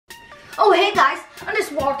Oh, hey guys, I'm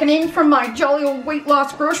just walking in from my jolly old weight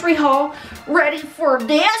loss grocery haul, ready for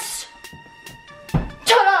this.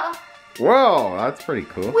 Ta-da! Whoa, that's pretty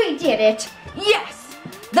cool. We did it. Yes.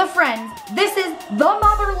 The friends, this is the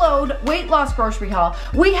mother load weight loss grocery haul.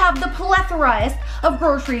 We have the plethora of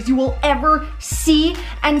groceries you will ever see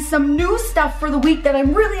and some new stuff for the week that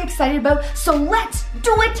I'm really excited about. So let's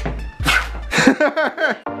do it.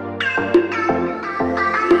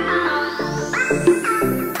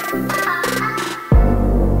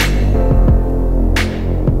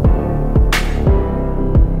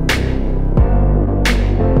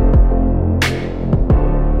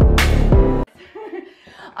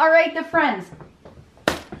 All right, the friends,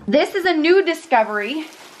 this is a new discovery.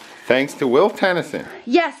 Thanks to Will Tennyson.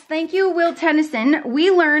 Yes, thank you, Will Tennyson. We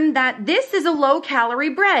learned that this is a low-calorie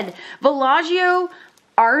bread. Villaggio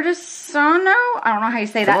Artisano? I don't know how you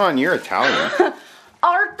say that. Come on, you're Italian.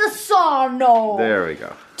 Artisano. There we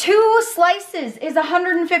go. 2 slices is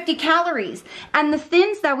 150 calories. And the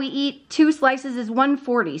thins that we eat, 2 slices is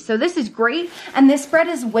 140. So this is great. And this bread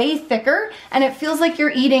is way thicker. And it feels like you're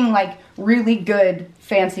eating like really good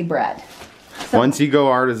fancy bread. So, once you go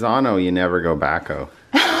artisano, you never go backo.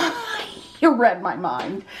 You read my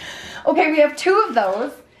mind. Okay, we have 2 of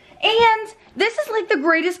those. And this is like the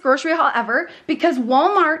greatest grocery haul ever because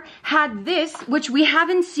Walmart had this, which we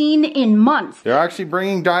haven't seen in months. They're actually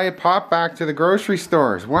bringing Diet Pop back to the grocery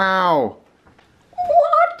stores. Wow.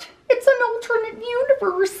 What? It's an alternate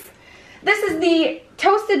universe. This is the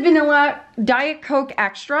toasted vanilla Diet Coke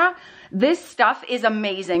Extra. This stuff is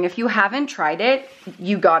amazing. If you haven't tried it,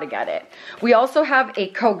 you gotta get it. We also have a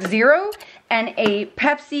Coke Zero and a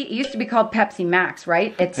Pepsi. It used to be called Pepsi Max,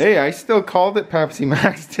 right? Hey, I still called it Pepsi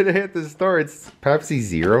Max today at the store. It's Pepsi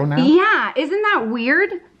Zero now? Yeah, isn't that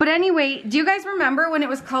weird? But anyway, do you guys remember when it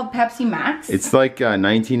was called Pepsi Max? It's like a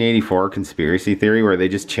 1984 conspiracy theory where they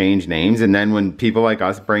just change names, and then when people like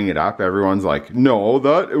us bring it up, everyone's like, no,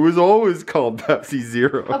 it was always called Pepsi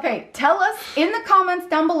Zero. Okay, tell us in the comments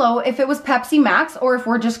down below if it was Pepsi Max or if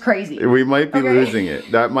we're just crazy. We might be losing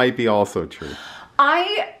it. That might be also true.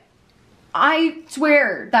 I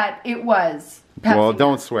swear that it was Pepsi. Well,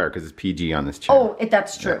 don't swear because it's PG on this channel. Oh,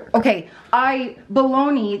 that's true. Yeah. Okay, I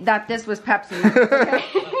baloney that this was Pepsi Max, okay?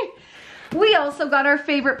 We also got our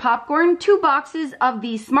favorite popcorn, 2 boxes of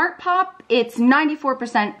the Smart Pop. It's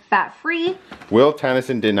 94% fat-free. Will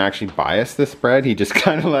Tennyson didn't actually buy us this bread. He just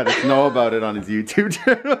kind of let us know about it on his YouTube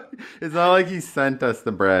channel. It's not like he sent us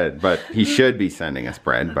the bread, but he should be sending us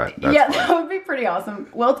bread, but that's fine. That would be pretty awesome.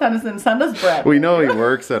 Will Tennyson, send us bread. We know he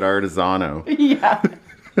works at Artisano. Yeah.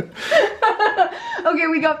 Okay,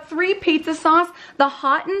 we got 3 pizza sauce. The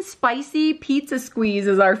hot and spicy pizza squeeze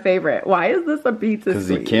is our favorite. Why is this a pizza squeeze?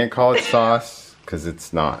 Because you can't call it sauce, because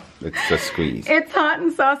it's not. It's a squeeze. It's hot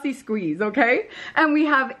and saucy squeeze, okay? And we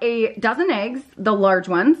have a dozen eggs, the large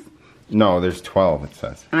ones. No, there's 12, it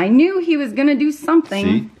says. I knew he was gonna do something.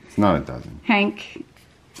 See? It's not a dozen. Hank.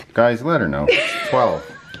 Guys, let her know. It's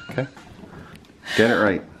 12, okay? Get it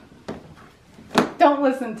right. Don't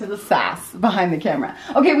listen to the sass behind the camera.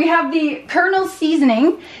 Okay, we have the Colonel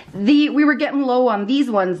seasoning. We were getting low on these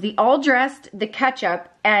ones. The all dressed, the ketchup,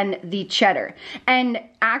 and the cheddar. And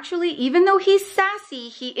actually, even though he's sassy,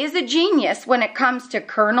 he is a genius when it comes to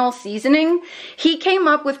Colonel seasoning. He came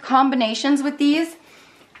up with combinations with these.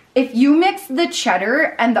 If you mix the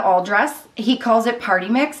cheddar and the all dress, he calls it party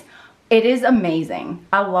mix. It is amazing.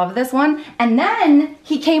 I love this one. And then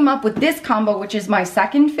he came up with this combo, which is my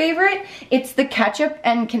second favorite. It's the ketchup,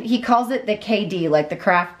 and he calls it the KD, like the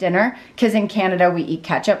Kraft dinner, because in Canada we eat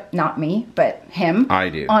ketchup, not me, but him. I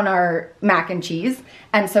do. On our mac and cheese.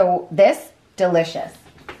 And so this, delicious.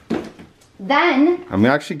 Then... I'm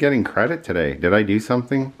actually getting credit today. Did I do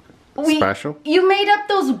something special? You made up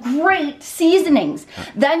those great seasonings.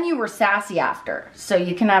 Then you were sassy after. So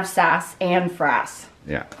you can have sass and frass.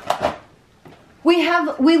 Yeah.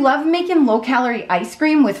 We love making low-calorie ice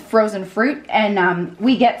cream with frozen fruit, and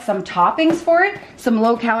we get some toppings for it, some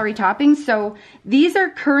low-calorie toppings. So these are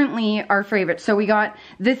currently our favorites. So we got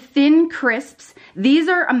the thin crisps. These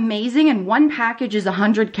are amazing, and 1 package is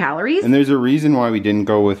 100 calories. And there's a reason why we didn't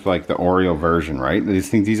go with like the Oreo version, right?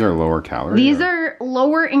 These are lower calorie. These are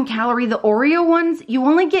lower in calorie. The Oreo ones, you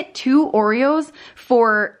only get 2 Oreos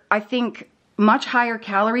for, I think, much higher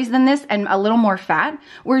calories than this and a little more fat,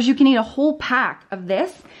 whereas you can eat a whole pack of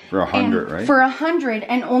this for 100, right? For 100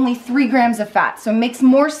 and only 3 grams of fat. So it makes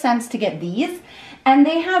more sense to get these. And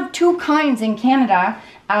they have 2 kinds in Canada.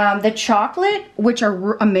 The chocolate, which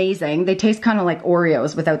are amazing. They taste kind of like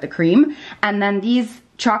Oreos without the cream. And then these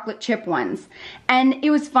chocolate chip ones. And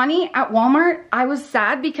it was funny, at Walmart, I was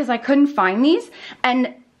sad because I couldn't find these.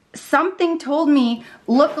 And something told me,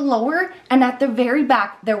 look lower, and at the very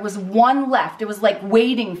back, there was one left. It was like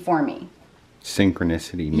waiting for me.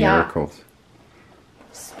 Synchronicity, miracles.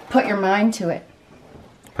 Yeah. Put your mind to it.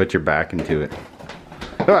 Put your back into it.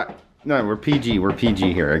 Ah, no, we're PG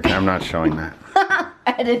here. I'm not showing that.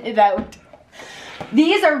 Edit it out.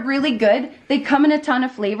 These are really good. They come in a ton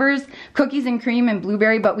of flavors, cookies and cream and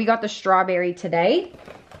blueberry, but we got the strawberry today.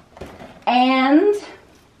 And,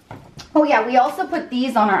 oh yeah, we also put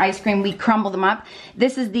these on our ice cream. We crumble them up.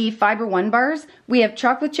 This is the Fiber One bars. We have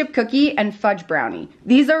chocolate chip cookie and fudge brownie.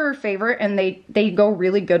 These are our favorite, and they go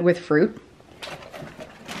really good with fruit.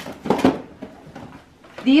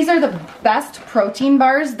 These are the best protein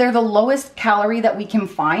bars. They're the lowest calorie that we can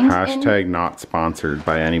find. Hashtag not sponsored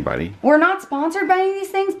by anybody. We're not sponsored by any of these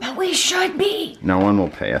things, but we should be. No one will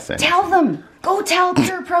pay us anything. Tell them. Go tell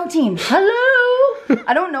Pure Protein. Hello.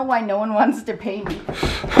 I don't know why no one wants to pay me.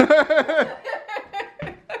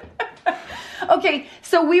 Okay,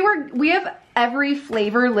 so we have every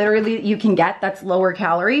flavor literally that you can get that's lower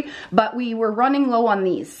calorie, but we were running low on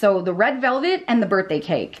these. So the red velvet and the birthday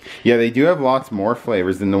cake. Yeah, they do have lots more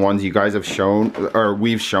flavors than the ones you guys have shown, or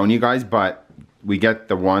we've shown you guys, but we get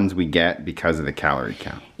the ones we get because of the calorie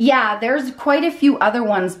count. Yeah, there's quite a few other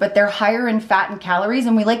ones, but they're higher in fat and calories,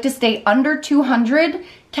 and we like to stay under 200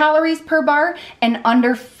 calories per bar and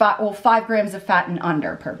under 5 grams of fat and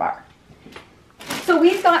under per bar. So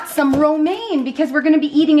we've got some romaine because we're going to be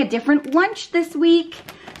eating a different lunch this week.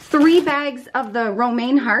 3 bags of the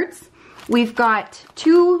romaine hearts. We've got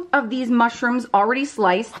 2 of these mushrooms already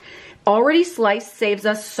sliced. Already sliced saves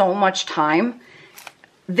us so much time.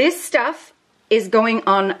 This stuff is going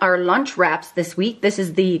on our lunch wraps this week. This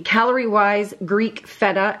is the Calorie Wise Greek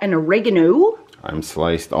feta and oregano. I'm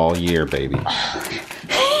sliced all year, baby.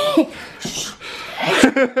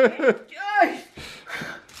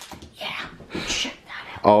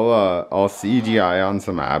 I'll CGI on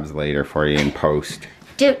some abs later for you in post.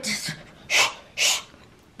 Dude, shh.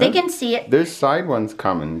 They can see it. There's side ones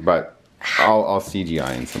coming, but I'll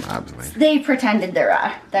CGI in some abs later. They pretended their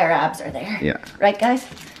abs are there. Yeah. Right, guys?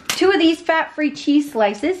 2 of these fat-free cheese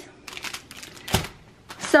slices.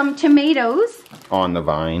 Some tomatoes. On the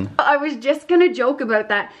vine. I was just gonna joke about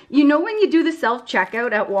that. You know when you do the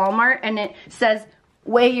self-checkout at Walmart and it says,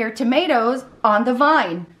 weigh your tomatoes on the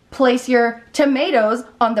vine. Place your tomatoes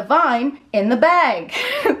on the vine in the bag.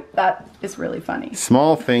 That is really funny.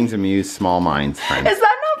 Small things amuse small minds, friends. Is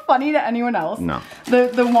that not funny to anyone else? No.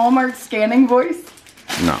 The Walmart scanning voice?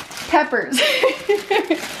 No. Peppers.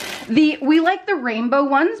 We like the rainbow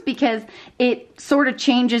ones because it sort of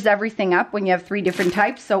changes everything up when you have 3 different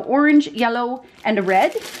types. So orange, yellow, and a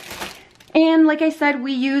red. And like I said,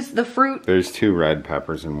 we use the fruit. There's 2 red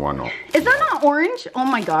peppers and 1 orange. Is that not orange? Oh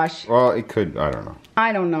my gosh. Well, it could, I don't know.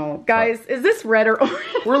 I don't know. Guys, is this red or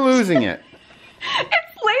orange? We're losing it.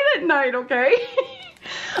 It's late at night, okay?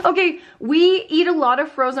 Okay, we eat a lot of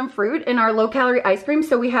frozen fruit in our low-calorie ice cream.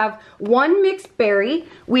 So we have 1 mixed berry.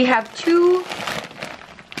 We have 2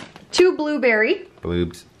 blueberry.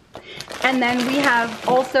 Bloobs. And then we have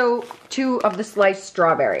also 2 of the sliced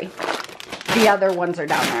strawberry. The other ones are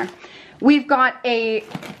down there. We've got a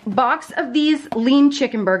box of these lean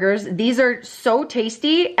chicken burgers. These are so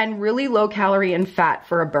tasty and really low calorie and fat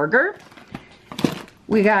for a burger.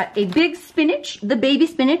 We got a big spinach, the baby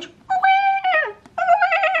spinach.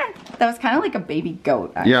 That was kind of like a baby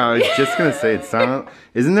goat, actually. Yeah, I was just going to say, it sounded...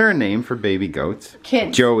 Isn't there a name for baby goats?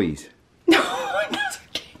 Kids. Joeys.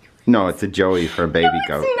 No, it's a Joey for a baby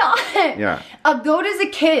goat. It's not. Yeah. A goat is a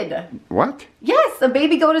kid. What? Yes, a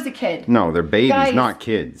baby goat is a kid. No, they're babies, Guys, not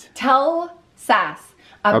kids. Tell Sass.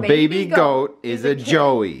 A baby goat is a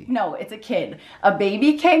Joey. No, it's a kid. A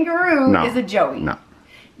baby kangaroo is a Joey. No.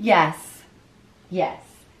 Yes. Yes.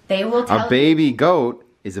 They will tell A baby goat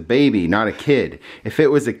is a baby, not a kid. If it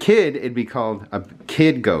was a kid, it'd be called a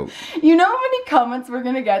kid goat. You know how many comments we're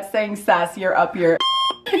going to get saying, Sass, you're up your...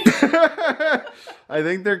 I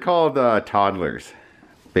think they're called toddlers.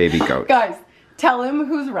 Baby goats. Guys, tell him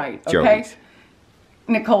who's right, okay? Joeys.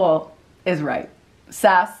 Nicole is right.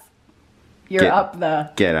 Sass, you're up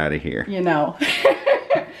the... Get out of here. You know.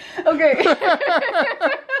 Okay.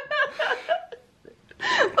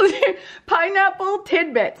 Pineapple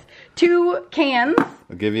tidbits. 2 cans.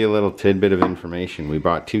 I'll give you a little tidbit of information. We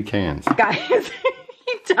bought 2 cans. Guys,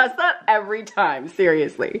 he does that every time,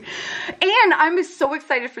 seriously. And I'm so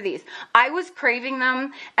excited for these. I was craving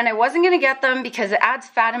them, and I wasn't going to get them because it adds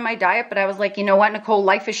fat in my diet, but I was like, you know what, Nicole,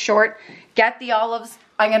 life is short. Get the olives.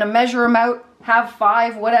 I'm going to measure them out, have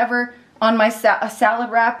 5, whatever, on my salad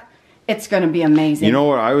wrap. It's going to be amazing. You know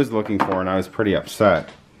what I was looking for, and I was pretty upset?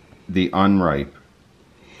 The unripe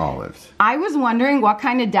olives. I was wondering what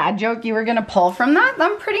kind of dad joke you were gonna pull from that.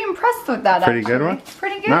 I'm pretty impressed with that. Pretty good one?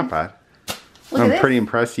 Pretty good. Not bad. I'm pretty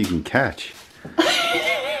impressed you can catch. You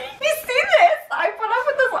see this? I put up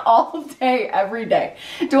with this all day, every day.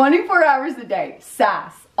 24 hours a day.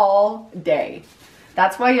 Sass all day.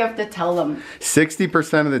 That's why you have to tell them.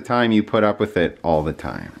 60% of the time you put up with it all the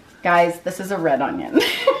time. Guys, this is a red onion.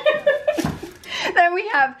 Then we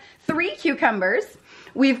have 3 cucumbers.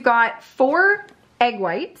 We've got 4 egg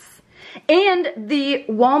whites. And the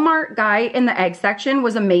Walmart guy in the egg section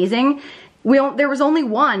was amazing. There was only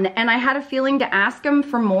one, and I had a feeling to ask him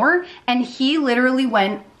for more, and he literally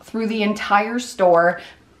went through the entire store,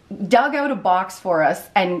 dug out a box for us,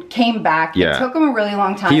 and came back. Yeah. It took him a really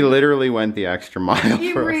long time. He literally went the extra mile for us.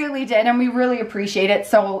 He really did, and we really appreciate it.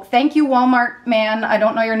 So thank you, Walmart man, I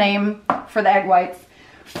don't know your name, for the egg whites.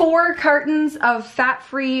 4 cartons of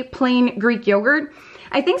fat-free plain Greek yogurt.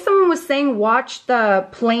 I think someone was saying watch the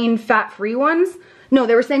plain fat-free ones. No,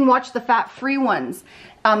 they were saying watch the fat-free ones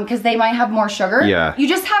because they might have more sugar. Yeah. You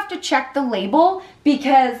just have to check the label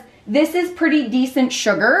because this is pretty decent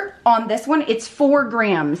sugar on this one. It's 4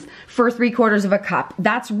 grams for 3/4 of a cup.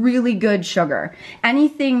 That's really good sugar.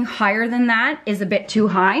 Anything higher than that is a bit too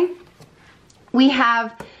high. We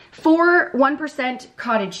have 4 1%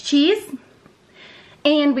 cottage cheese.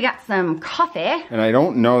 And we got some coffee. And I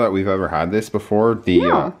don't know that we've ever had this before.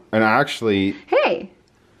 No. And actually, Hey.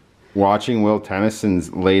 watching Will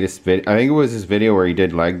Tennyson's latest video, I think it was his video where he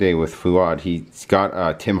did leg day with Fuad. He's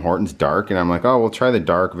got Tim Hortons dark, and I'm like, oh, we'll try the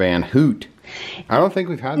dark Van Hoot. I don't think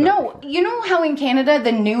we've had that. No, you know how in Canada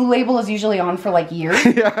the new label is usually on for like years?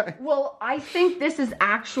 Yeah. Well, I think this is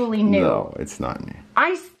actually new. No, it's not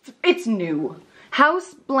new. It's new.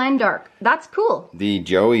 House blend dark. That's cool. The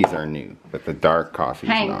Joey's are new, but the dark coffee's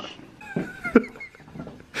Hank. not.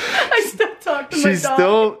 I still talk to my She dog.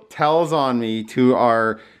 still tells on me to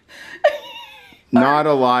our not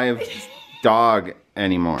alive dog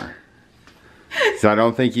anymore. So I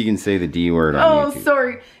don't think you can say the D word on YouTube. Oh,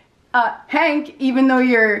 sorry. Hank, even though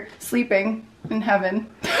you're sleeping in heaven.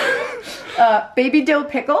 Baby dill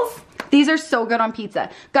pickles. These are so good on pizza.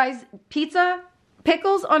 Guys,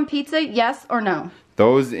 pickles on pizza, yes or no?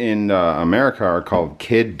 Those in America are called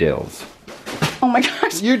kid dills. Oh my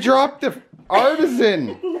gosh. You dropped the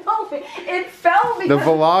artisan. No, it fell because... The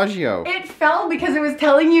Villaggio. It fell because it was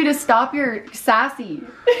telling you to stop your sassy.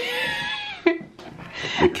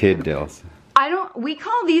 The kid dills. We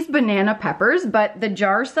call these banana peppers, but the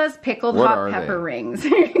jar says pickled What hot are pepper they? rings.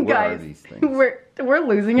 What Guys, are these things? we're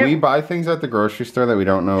losing it. We buy things at the grocery store that we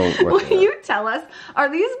don't know what Will they are. you tell us,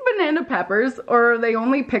 are these banana peppers or are they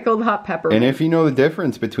only pickled hot pepper And rings? if you know the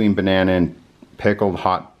difference between banana and pickled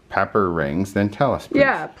hot pepper rings, then tell us, please.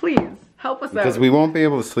 Yeah, please. Help us Because out. we won't be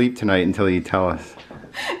able to sleep tonight until you tell us.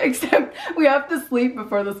 Except we have to sleep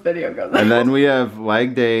before this video goes out. And then we have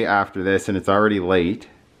leg day after this, and it's already late.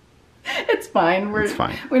 It's fine. It's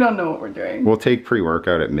fine. We don't know what we're doing. We'll take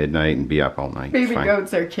pre-workout at midnight and be up all night. Baby It's fine.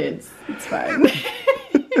 goats are kids. It's fine.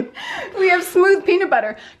 We have smooth peanut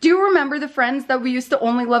butter. Do you remember the friends that we used to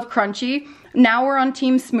only love crunchy? Now we're on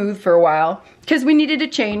team smooth for a while because we needed a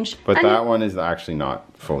change. But And that one is actually not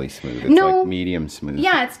fully smooth. It's No. like medium smooth.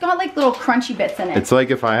 yeah, it's got like little crunchy bits in it. It's like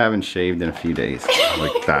if I haven't shaved in a few days.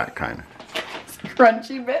 Like that kind of.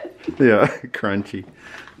 Crunchy bit. Yeah, crunchy.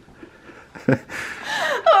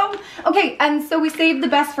 Okay, and so we saved the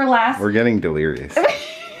best for last. We're getting delirious.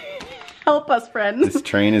 Help us, friends. This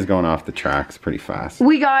train is going off the tracks pretty fast.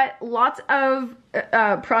 We got lots of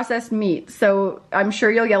processed meat, so I'm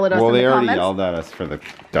sure you'll yell at us Well, in the they already comments. yelled at us for the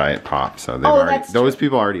diet pop, so they've Oh, already, that's those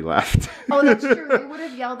people already left. Oh, that's true. They would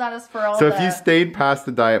have yelled at us for all So the... if you stayed past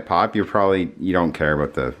the diet pop, you don't care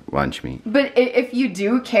about the lunch meat. But if you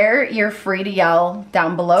do care, you're free to yell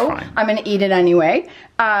down below. It's fine. I'm gonna eat it anyway.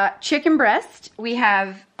 Chicken breast. We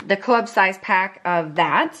have the club size pack of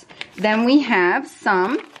that. Then we have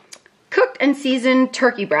some cooked and seasoned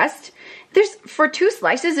turkey breast. For 2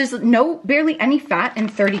 slices, there's barely any fat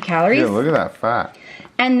and 30 calories. Yeah, look at that fat.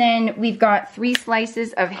 And then we've got 3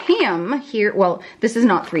 slices of ham here. Well, this is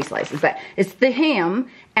not 3 slices, but it's the ham,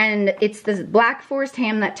 and it's the Black Forest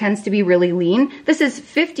ham that tends to be really lean. This is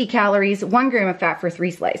 50 calories, 1 gram of fat for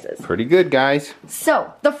 3 slices. Pretty good, guys.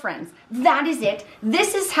 So, the friends, that is it.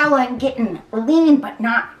 This is how I'm getting lean but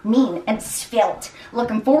not mean and svelte.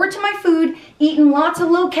 Looking forward to my food, eating lots of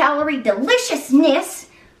low-calorie deliciousness.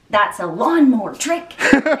 That's a lawnmower trick.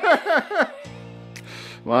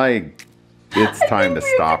 Like, it's time to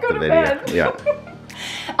stop the video. Yeah.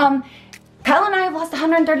 Kyle and I have lost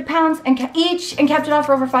 130 pounds and each and kept it off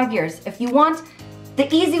for over 5 years. If you want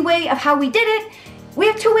the easy way of how we did it, We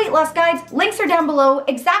have 2 weight loss guides. Links are down below.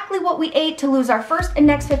 Exactly what we ate to lose our first and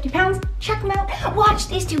next 50 pounds. Check them out. Watch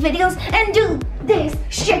these 2 videos and do this.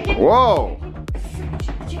 Shake it. Whoa.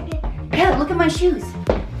 Shake it. Yeah, look at my shoes.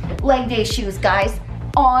 Leg day shoes, guys.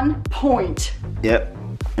 On point. Yep.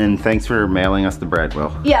 And thanks for mailing us the bread,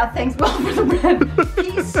 Will. Yeah, thanks, Will, for the bread.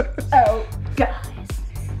 Peace out, guys.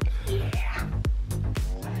 Yeah.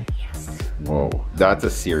 Yes. Whoa. That's a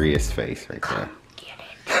serious face right there. Get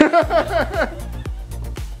it.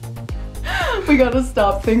 We gotta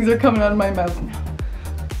stop. Things are coming out of my mouth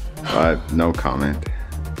now. No comment.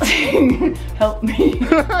 Help me.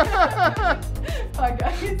 Bye,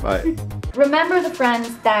 guys. Bye. Remember, the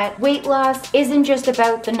friends, that weight loss isn't just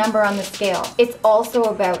about the number on the scale. It's also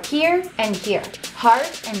about here and here.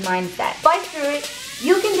 Heart and mindset. Fight through it.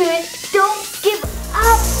 You can do it. Don't give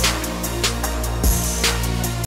up.